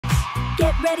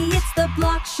ready, it's the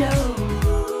Block Show,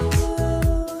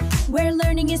 where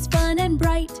learning is fun and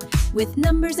bright, with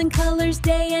numbers and colors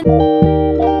day and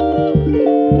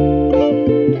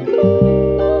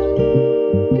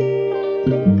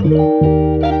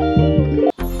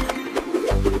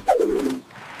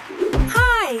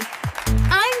Hi,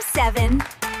 I'm 7,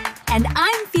 and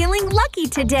I'm feeling lucky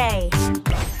today.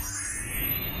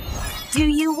 Do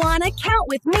you want to count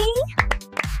with me?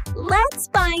 Let's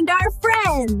find our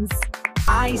friends.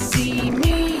 I see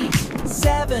me,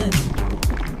 7.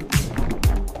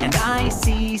 And I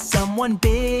see someone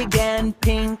big and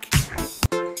pink.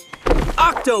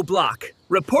 Octoblock,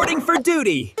 reporting for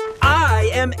duty. I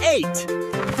am 8.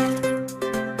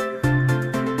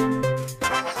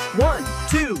 1,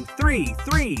 2, 3,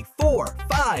 3, 4,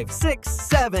 5, 6,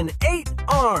 7, 8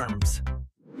 arms.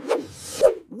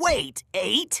 Wait,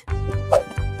 8?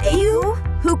 You?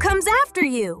 Who comes after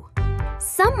you?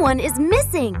 Someone is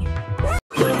missing.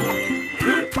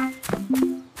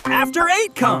 After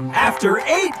 8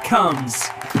 comes.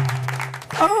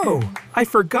 Oh, I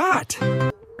forgot.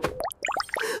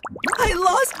 I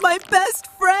lost my best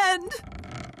friend.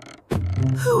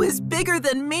 Who is bigger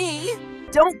than me?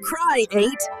 Don't cry,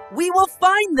 8. We will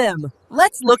find them.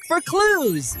 Let's look for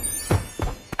clues.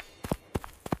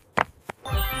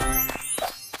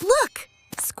 Look,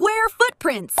 square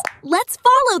footprints. Let's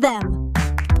follow them.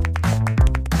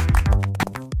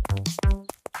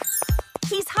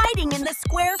 He's hiding in the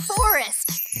square forest.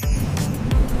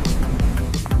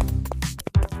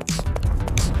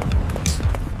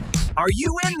 Are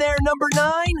you in there, number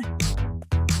 9?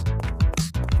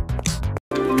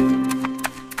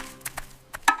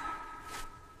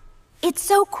 It's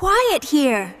so quiet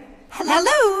here.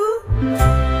 Hello?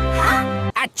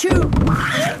 Achoo!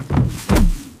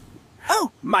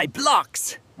 Oh, my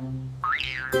blocks!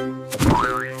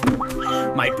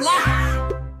 My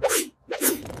block!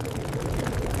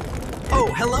 Oh,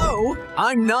 hello!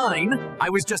 I'm 9. I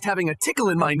was just having a tickle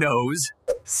in my nose.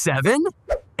 7?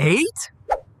 8?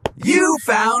 You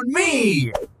found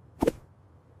me!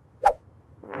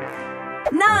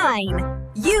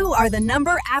 9. You are the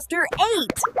number after 8.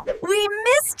 We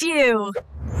missed you.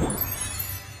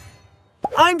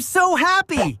 I'm so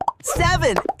happy!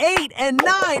 7, 8, and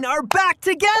 9 are back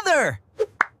together!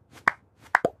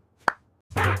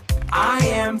 I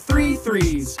am 3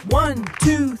 threes. 1,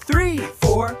 2, 3,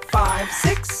 4, 5,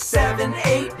 6, 7,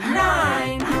 8,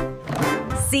 9.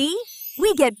 See?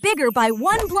 We get bigger by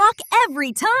 1 block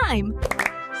every time.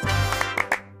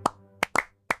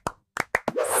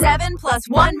 7 plus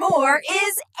 1 more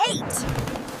is 8.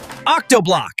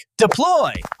 Octoblock,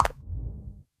 deploy!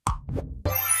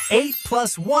 8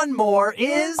 plus 1 more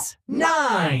is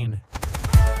 9.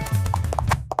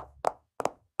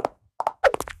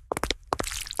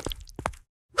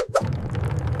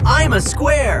 I'm a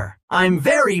square. I'm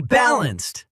very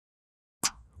balanced.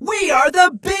 We are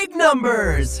the big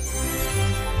numbers!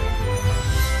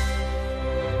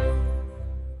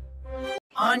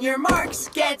 On your marks,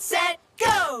 get set,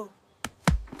 go!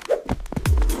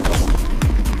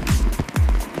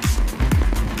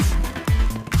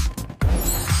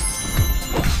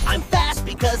 I'm fast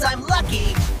because I'm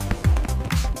lucky.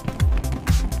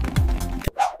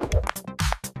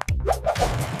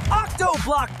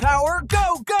 Octoblock power,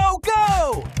 go, go,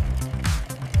 go!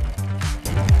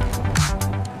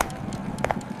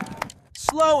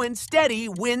 Slow and steady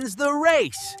wins the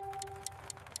race.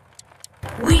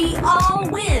 We all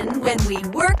win when we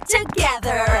work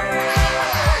together.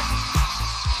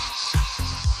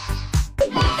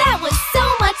 That was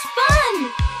so much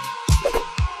fun!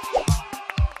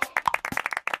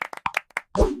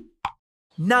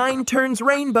 9 turns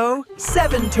rainbow,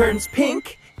 7 turns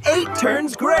pink, 8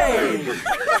 turns gray.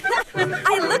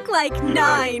 I look like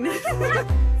 9.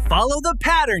 Follow the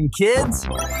pattern, kids.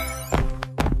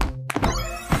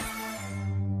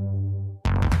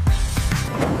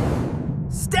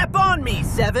 Step on me,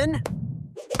 7.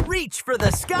 Reach for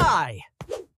the sky.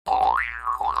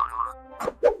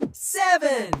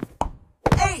 7,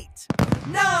 8,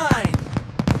 9.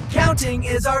 Counting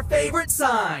is our favorite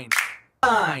sign.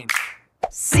 9.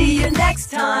 See you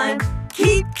next time.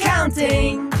 Keep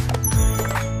counting.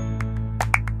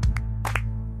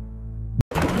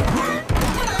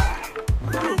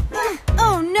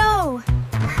 Oh no!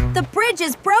 The bridge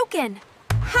is broken.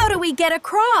 How do we get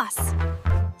across?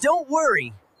 Don't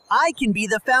worry. I can be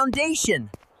the foundation.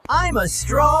 I'm a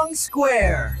strong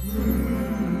square.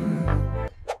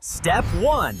 Step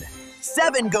 1.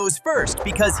 7 goes first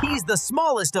because he's the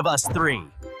smallest of us 3.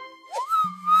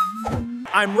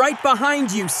 I'm right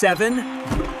behind you, 7.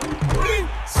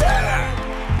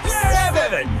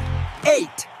 7,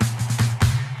 8.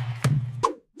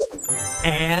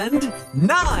 And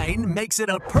 9 makes it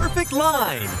a perfect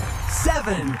line.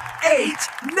 7, 8,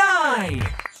 9.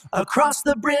 Across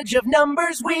the bridge of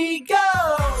numbers we go.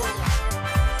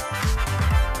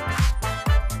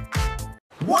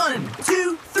 1,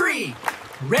 2, 3.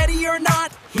 Ready or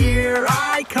not, here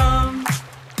I come.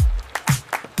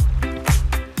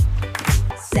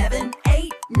 7,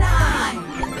 8, 9.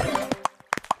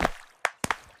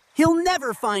 He'll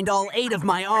never find all 8 of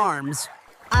my arms.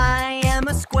 I am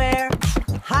a square,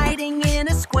 hiding in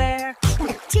a square.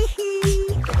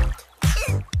 Tee-hee.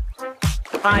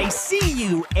 I see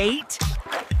you, 8.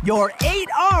 Your 8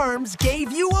 arms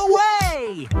gave you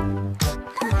away.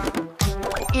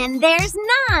 And there's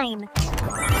 9.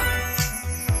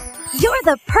 You're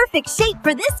the perfect shape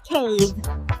for this cave.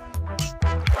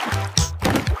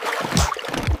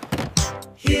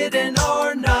 Hidden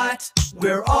or not,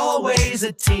 we're always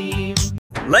a team.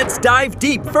 Let's dive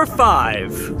deep for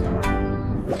 5.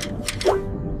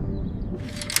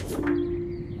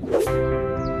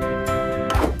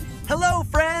 Hello,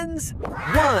 friends.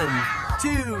 1,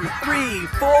 2, 3,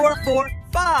 4, 4,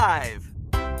 5.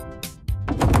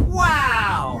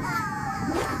 Wow!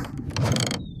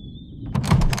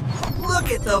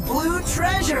 Look at the blue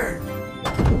treasure.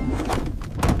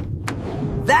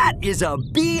 That is a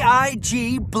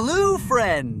B-I-G blue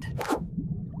friend.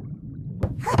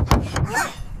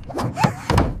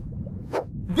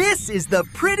 This is the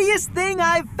prettiest thing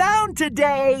I've found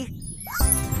today.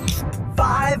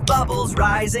 5 bubbles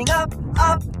rising up,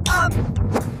 up, up.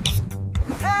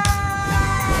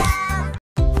 Ah!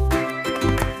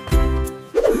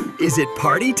 Is it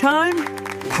party time?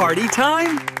 Party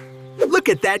time? Look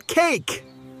at that cake.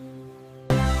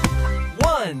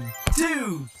 1,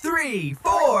 2, 3,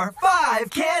 4, 5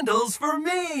 candles for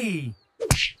me.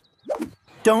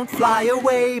 Don't fly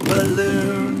away,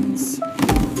 balloons.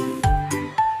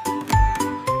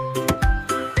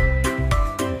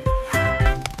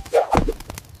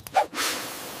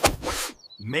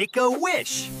 Make a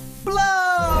wish.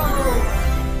 Blow!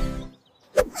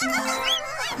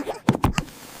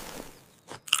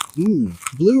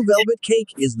 Blue velvet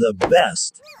cake is the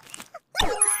best.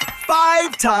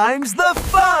 5 times the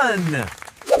fun!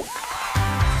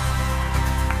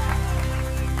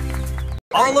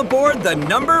 All aboard the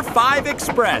Number 5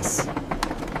 Express.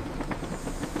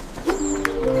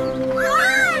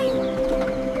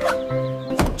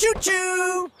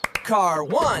 Choo-choo! Car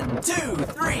 1, 2,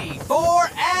 3, 4,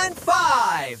 and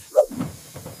 5.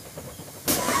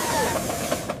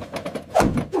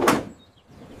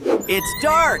 It's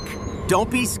dark. Don't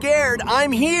be scared.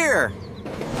 I'm here.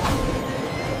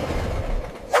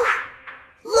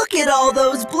 Look at all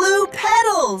those blue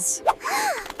petals.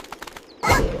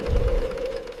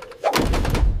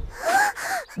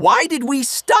 Why did we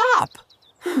stop?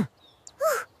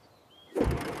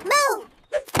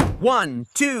 1,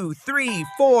 2, 3,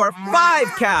 4,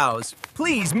 5 cows.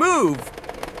 Please move.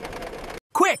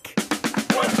 Quick.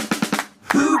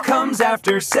 Who comes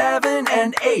after 7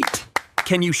 and 8?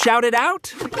 Can you shout it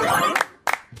out?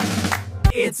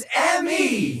 It's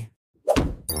M.E.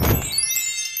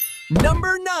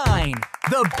 Number 9,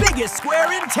 the biggest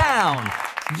square in town.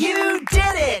 You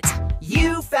did it!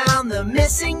 You found the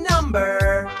missing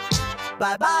number.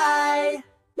 Bye-bye.